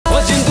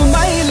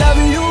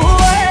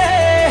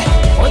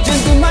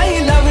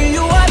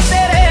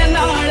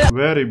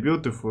very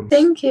beautiful.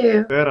 Thank you.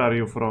 Where are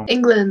you from?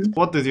 England.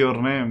 What is your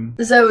name?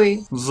 Zoe.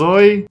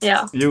 Zoe?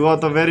 Yeah. You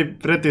got a very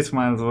pretty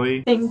smile, Zoe.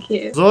 Thank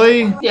you. Zoe?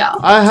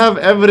 Yeah. I have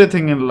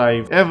everything in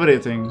life.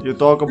 Everything. You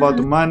talk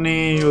about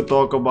money, you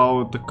talk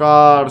about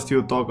cars,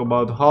 you talk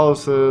about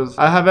houses.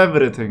 I have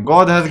everything.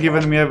 God has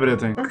given me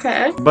everything.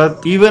 Okay.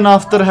 But even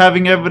after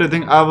having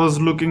everything, I was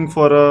looking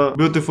for a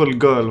beautiful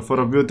girl, for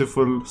a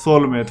beautiful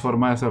soulmate for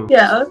myself.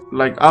 Yeah.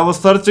 Like, I was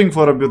searching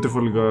for a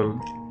beautiful girl.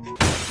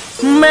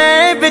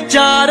 मैं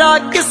बेचारा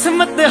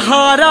किस्मत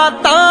हारा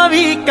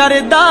तावी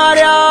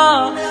करदारा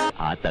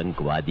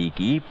आतंकवादी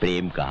की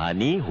प्रेम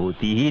कहानी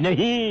होती ही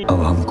नहीं अब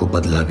हमको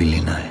बदला भी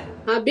लेना है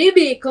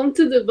Habibi, come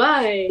to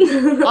Dubai.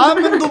 I'm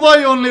in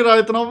Dubai only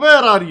right now.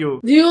 Where are you?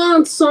 Do you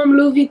want some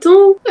Louis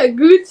Vuitton? A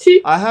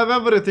Gucci? I have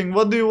everything.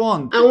 What do you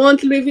want? I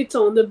want Louis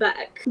Vuitton the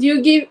bag. Do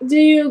you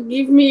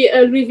give me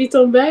a Louis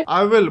Vuitton bag?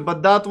 I will,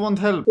 but that won't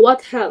help.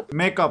 What help?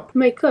 Makeup.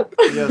 Makeup.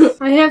 Yes.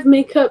 I have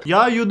makeup.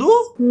 Yeah, you do?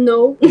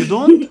 No. You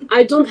don't?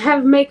 I don't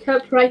have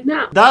makeup right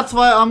now. That's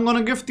why I'm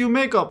gonna gift you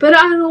makeup. But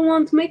I don't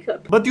want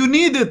makeup. But you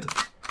need it.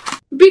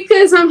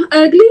 Because I'm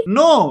ugly?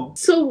 No.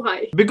 So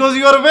why? Because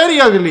you are very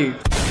ugly.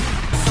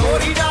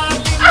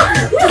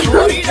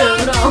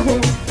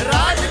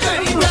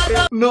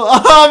 No,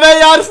 मैं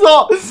यार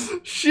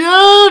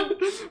shit.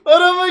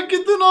 अरे मैं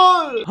कितना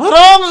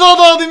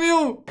हरामज़ादा आदमी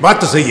हूँ.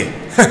 बात तो सही है.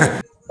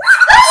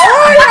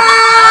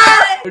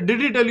 Did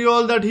he tell you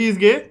all that he is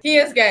gay? He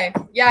is gay.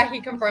 Yeah,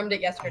 he confirmed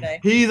it yesterday.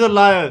 He is a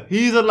liar.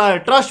 He is a liar.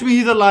 Trust me,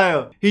 he's a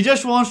liar. He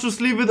just wants to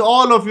sleep with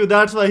all of you.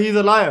 That's why he's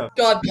a liar.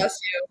 God bless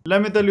you.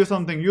 Let me tell you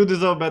something. You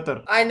deserve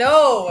better. I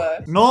know.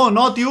 No,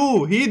 not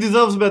you. He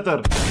deserves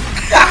better.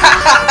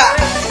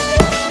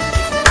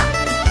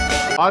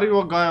 Are you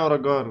a guy or a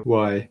girl?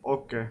 Why?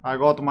 Okay, I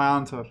got my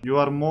answer. You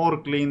are more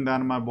clean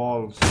than my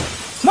balls.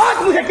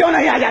 Hello.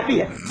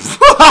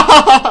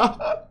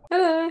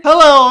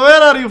 Hello,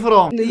 where are you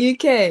from? The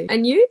UK.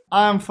 And you?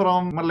 I am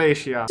from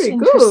Malaysia. Pretty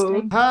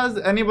cool. Has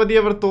anybody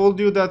ever told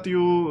you that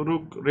you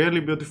look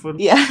really beautiful?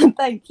 Yeah,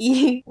 thank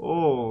you.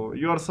 Oh,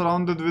 you are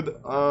surrounded with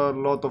a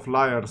lot of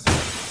liars.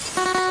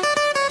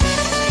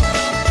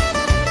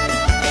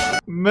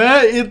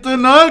 मैं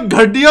इतना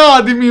घटिया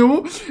आदमी हूँ,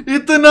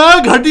 इतना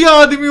घटिया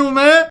आदमी हूँ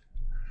मैं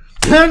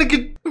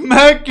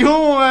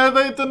क्यों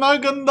ऐसा इतना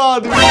गंदा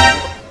आदमी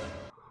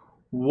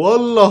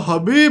वल्लाह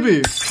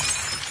Habibi.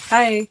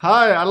 Hi.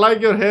 Hi, I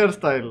like your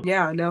hairstyle.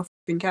 Yeah, no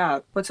f***ing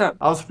cap. What's up?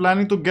 I was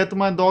planning to get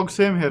my dog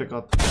same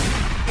haircut.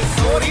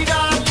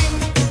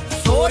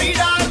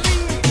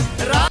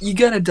 You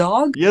got a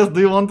dog? Yes, do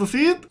you want to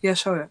see it? Yeah,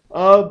 show it.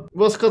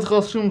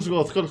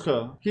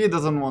 He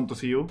doesn't want to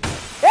see you.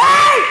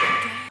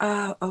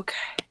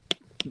 Okay.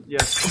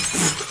 Yes.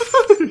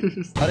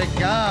 अरे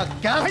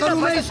क्या करूं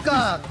मैं इसका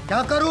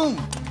क्या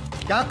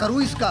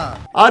करूं इसका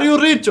Are you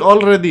rich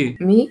already?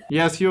 Me?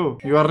 Yes, you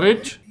are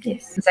rich?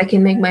 Yes. Since I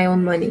can make my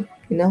own money,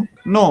 you know?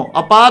 No,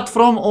 apart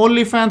from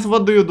OnlyFans,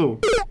 what do you do?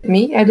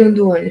 Me? I don't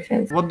do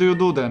OnlyFans. What do you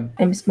do then?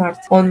 I'm smart.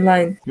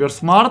 Online. You're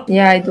smart?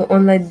 Yeah, I do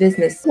online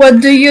business. What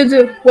do you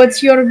do?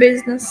 What's your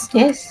business?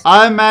 Yes.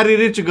 I marry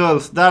rich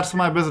girls. That's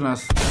my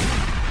business.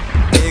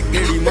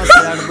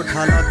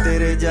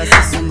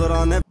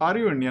 Are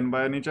you Indian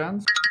by any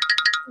chance?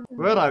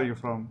 Where are you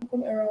from?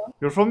 From Iraq.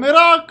 You're from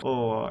Iraq?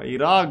 Oh,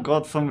 Iraq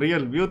got some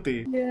real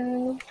beauty.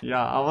 Yeah.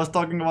 Yeah, I was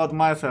talking about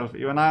myself.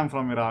 Even I am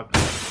from Iraq.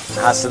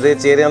 हੱਸਦੇ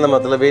ਚਿਹਰਿਆਂ ਦਾ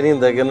ਮਤਲਬ ਇਹ ਨਹੀਂ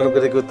ਹੁੰਦਾ ਕਿ ਉਹਨਾਂ ਨੂੰ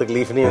ਕਦੇ ਕੋਈ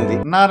ਤਕਲੀਫ ਨਹੀਂ ਹੁੰਦੀ.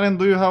 Naren,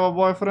 do you have a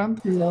boyfriend?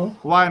 No.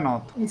 Why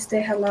not? I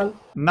stay halal.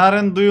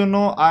 Naren, do you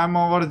know I am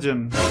a virgin?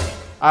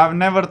 I've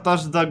never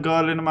touched a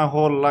girl in my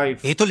whole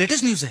life. ये तो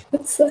लेटेस्ट न्यूज़ है.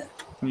 What's that?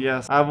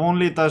 Yes, I've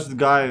only touched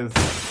guys.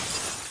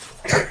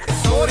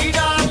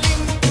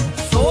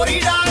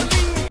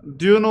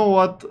 Do you know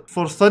what?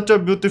 For such a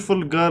beautiful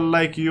girl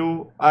like you,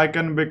 I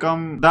can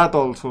become that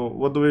also.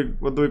 What do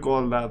we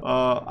call that?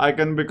 I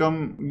can become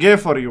gay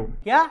for you.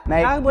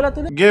 क्या बोला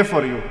तूने? Gay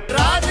for you.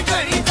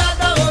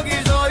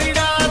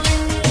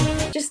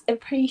 Just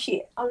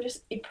appreciate. I'm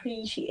just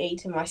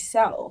appreciating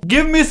myself.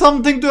 Give me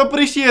something to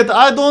appreciate.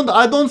 I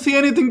don't see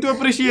anything to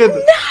appreciate.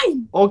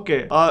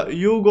 Okay.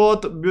 You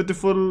got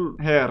beautiful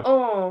hair.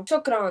 Oh,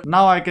 shukran.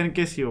 Now I can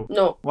kiss you.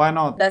 No. Why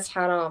not? That's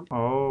haram.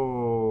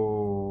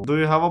 Oh. Do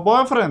you have a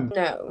boyfriend?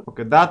 No.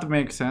 Okay, that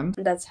makes sense.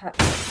 That's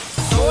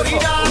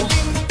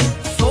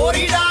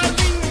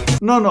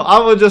No, I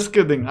was just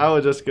kidding.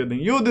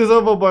 You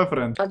deserve a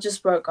boyfriend. I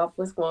just broke up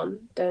with one.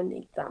 Don't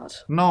need that.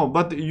 No,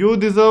 but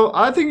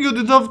I think you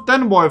deserve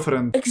 10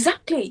 boyfriends.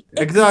 Exactly.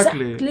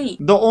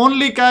 The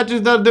only catch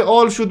is that they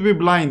all should be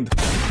blind.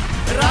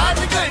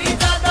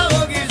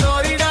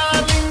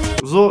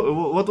 So,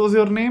 what was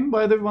your name,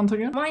 by the way, once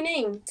again? My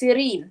name,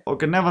 Cyril.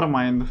 Okay, never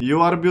mind. You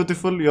are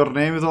beautiful. Your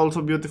name is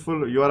also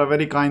beautiful. You are a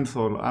very kind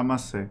soul, I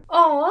must say.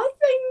 Oh,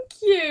 thank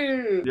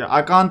you. Yeah,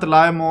 I can't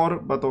lie more,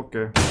 but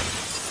okay.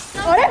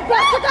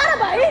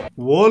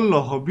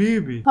 Wallah,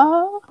 Habibi.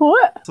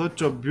 What?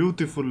 Such a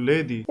beautiful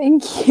lady.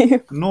 Thank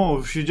you.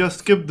 No, she just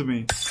skipped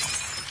me.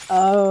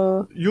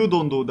 Oh. You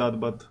don't do that,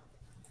 but...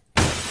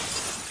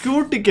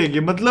 क्यों टिकेगी?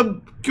 मतलब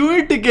क्यों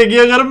ही टिकेगी?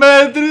 अगर मैं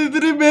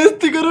इतनी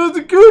बेइज्जती करूँ तो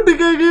क्यों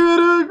टिकेगी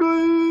मेरे?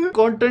 कोई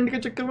कंटेंट के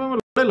चक्कर में मैं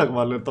लड़ाई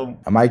लगवा लेता हूँ।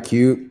 Am I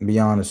cute? Be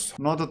honest.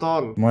 Not at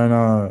all. Why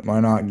not? Why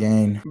not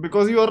gain?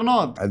 Because you are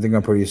not. I think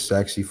I'm pretty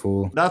sexy,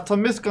 fool. That's a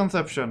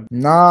misconception.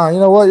 Nah, you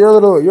know what?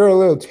 You're a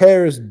little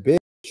terrorist bitch.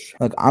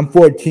 Like, I'm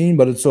 14,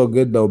 but it's so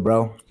good though, bro.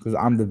 Because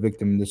I'm the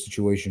victim in this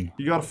situation.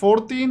 You are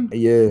 14?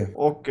 Yeah.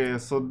 Okay,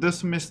 so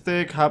this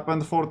mistake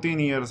happened 14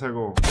 years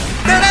ago.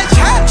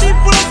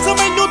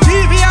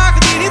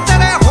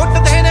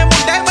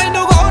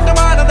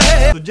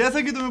 तो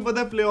जैसा कि तुम्हें पता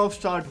है play of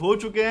start हो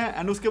चुके हैं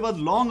and उसके बाद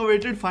लॉन्ग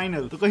अवेटेड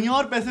फाइनल। तो कहीं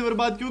और पैसे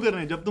बर्बाद क्यों कर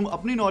रहे हैं जब तुम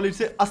अपनी नॉलेज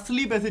से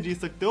असली पैसे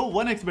जीत सकते हो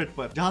 1xbet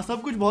पर, जहां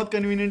सब कुछ बहुत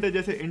कन्वीनियंट है,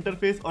 जैसे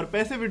इंटरफेस और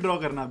पैसे विड्रॉ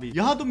करना भी।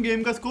 यहाँ तुम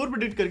गेम का स्कोर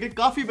प्रेडिक्ट करके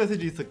काफी पैसे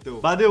जीत सकते हो।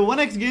 बाद में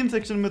 1x गेम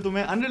सेक्शन में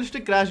तुम्हें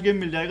अनरियलिस्टिक क्रैश गेम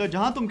मिल जाएगा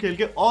जहां तुम खेल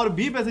के और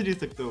भी पैसे जीत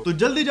सकते हो। तो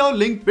जल्दी जाओ,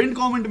 लिंक पिन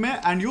कमेंट में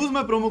and use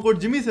my promo code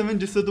Jimmy7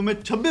 जिससे तुम्हें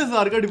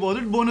 26,000 का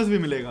डिपॉजिट बोनस भी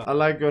मिलेगा। I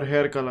like your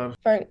hair color.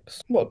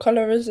 Thanks. What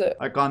color is it?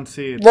 I can't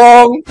see it.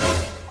 Wrong.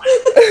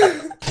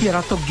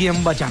 तेरा तो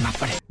गेम बजाना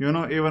पड़े। You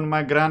know, even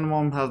my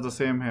grandmom has the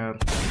same hair.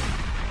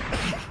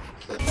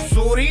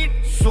 Sorry,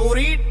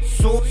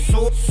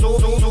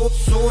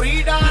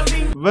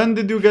 darling. When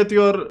did you get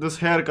this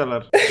hair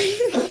color?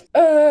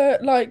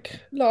 Like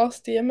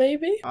last year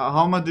maybe.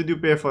 How much did you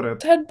pay for it?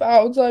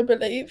 £10, I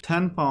believe.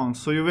 10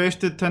 pounds. So you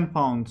wasted 10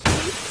 pounds.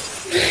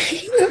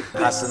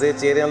 ਹੱਸਦੇ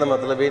ਚਿਹਰਿਆਂ ਦਾ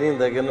ਮਤਲਬ ਇਹ ਨਹੀਂ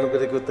ਹੁੰਦਾ ਕਿ ਉਹਨਾਂ ਨੂੰ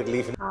ਕਦੇ ਕੋਈ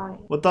ਤਕਲੀਫ ਨਹੀਂ।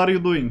 What are you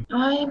doing?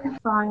 I'm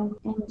fine,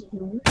 and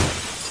you?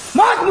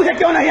 मौत मुझे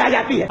क्यों नहीं आ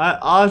जाती है? I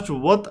asked,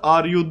 what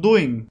are you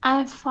doing?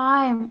 I'm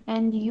fine,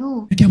 and you?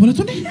 क्या बोला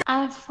तूने?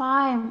 I'm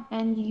fine,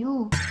 and you?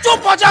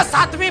 चुप हो जा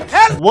सातवीं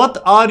fail. What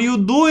are you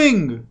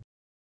doing?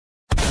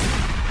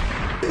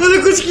 मैंने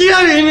कुछ किया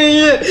भी नहीं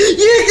है।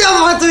 ये क्या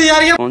बात हुई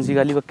यार? कौन सी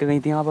गाली बक के गई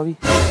थी आप अभी?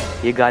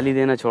 ये गाली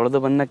देना छोड़ दो,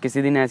 वरना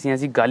किसी दिन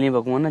ऐसी गालियां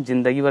बकूंगा ना,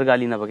 जिंदगी भर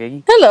गाली ना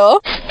बकेगी। Hello.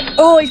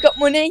 Oh, he's got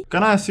money.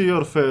 Can I see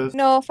your face?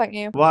 No, thank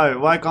you. Why?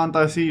 Why can't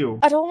I see you?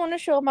 I don't want to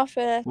show my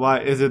face. Why?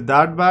 Is it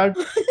that bad?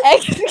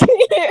 Excuse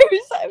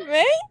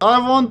me? I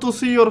want to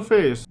see your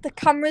face. The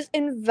camera's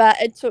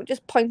inverted, so it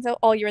just points out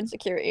all your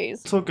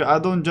insecurities. It's okay. I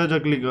don't judge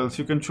ugly girls.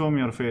 You can show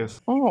me your face.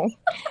 Oh.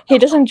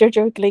 He doesn't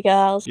judge ugly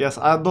girls. Yes,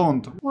 I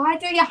don't. Why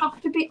do you have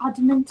to be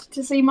adamant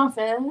to see my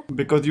face?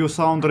 Because you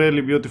sound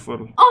really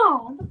beautiful. Oh,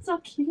 that's so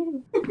cute.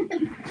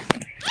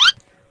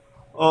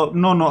 Oh,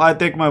 no, I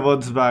take my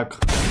words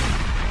back.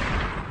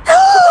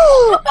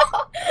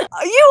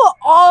 You are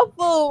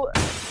awful.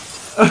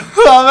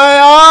 अबे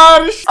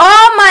यार!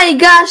 Oh my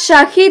gosh,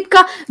 Shahid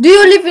ka. Do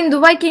you live in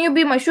Dubai? Can you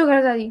be my sugar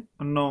daddy?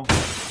 No.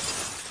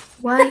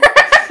 Why?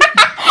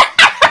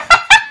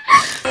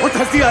 बहुत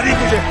हंसी आ रही है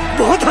तुझे,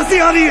 बहुत हंसी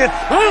आ रही है।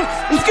 हाँ?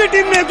 उसकी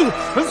टीम में है तू।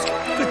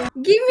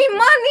 Give me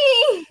money.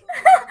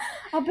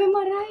 अबे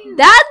मराई।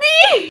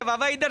 Daddy.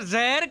 बाबा इधर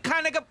जहर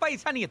खाने का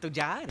पैसा नहीं है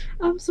तुझे।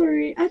 I'm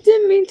sorry. I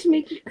didn't mean to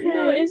make you cry.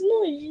 No, it's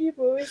not you,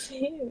 bro. It's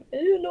him.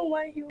 I don't know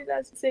why he would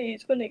have to say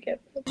he's gonna get.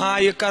 हाँ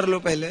ये कर लो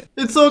पहले।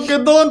 It's okay.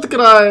 Don't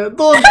cry.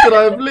 Don't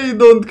cry. Please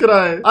don't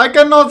cry. I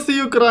cannot see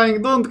you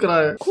crying. Don't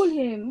cry. Call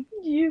him.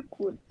 You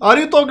could. Are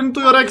you talking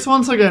to your ex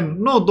once again?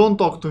 No, don't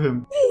talk to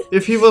him.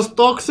 If he was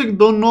toxic,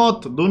 do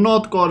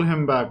not call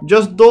him back.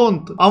 Just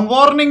don't. I'm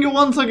warning you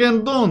once again,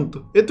 don't.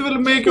 It will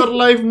make your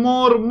life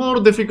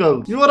more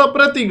difficult. You are a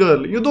pretty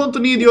girl. You don't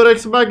need your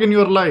ex back in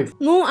your life.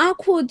 No, I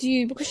called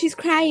you because she's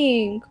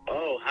crying.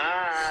 Oh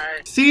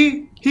hi.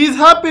 See? He's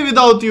happy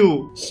without you.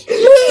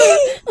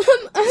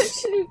 I'm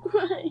actually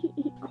crying.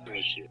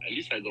 At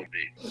least I got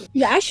paid.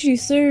 You're actually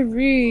so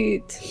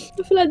rude.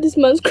 I feel like this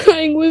man's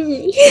crying with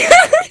me.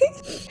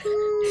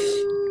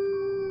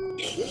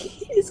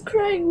 He's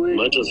crying with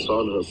me. just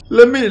found her.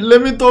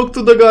 Let me talk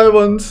to the guy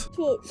once.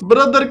 Talk.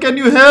 Brother, can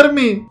you hear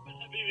me?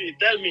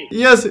 Tell me.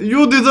 Yes,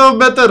 you deserve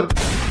better.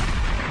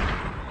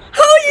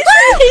 How are you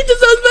saying he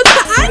deserves better?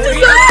 I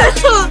deserve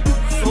better.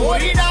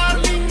 Sorry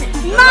darling.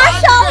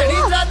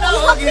 Mashallah.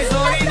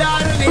 Sorry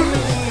darling.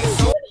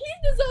 He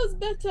deserves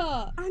better.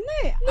 I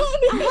know. Not on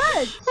his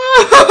head.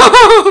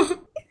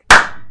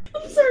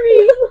 I'm sorry.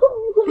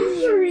 I'm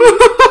sorry.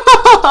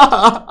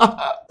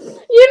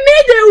 You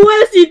made it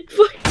worse, you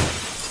fuck.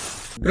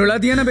 रुला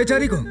दिया ना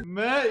बेचारी को।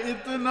 मैं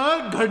इतना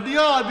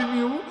घटिया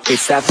आदमी हूँ।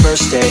 It's that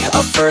first day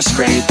of first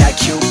grade, that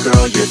cute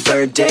girl, your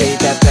third day,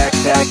 that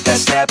backpack, that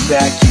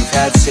snapback you've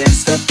had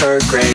since the third grade.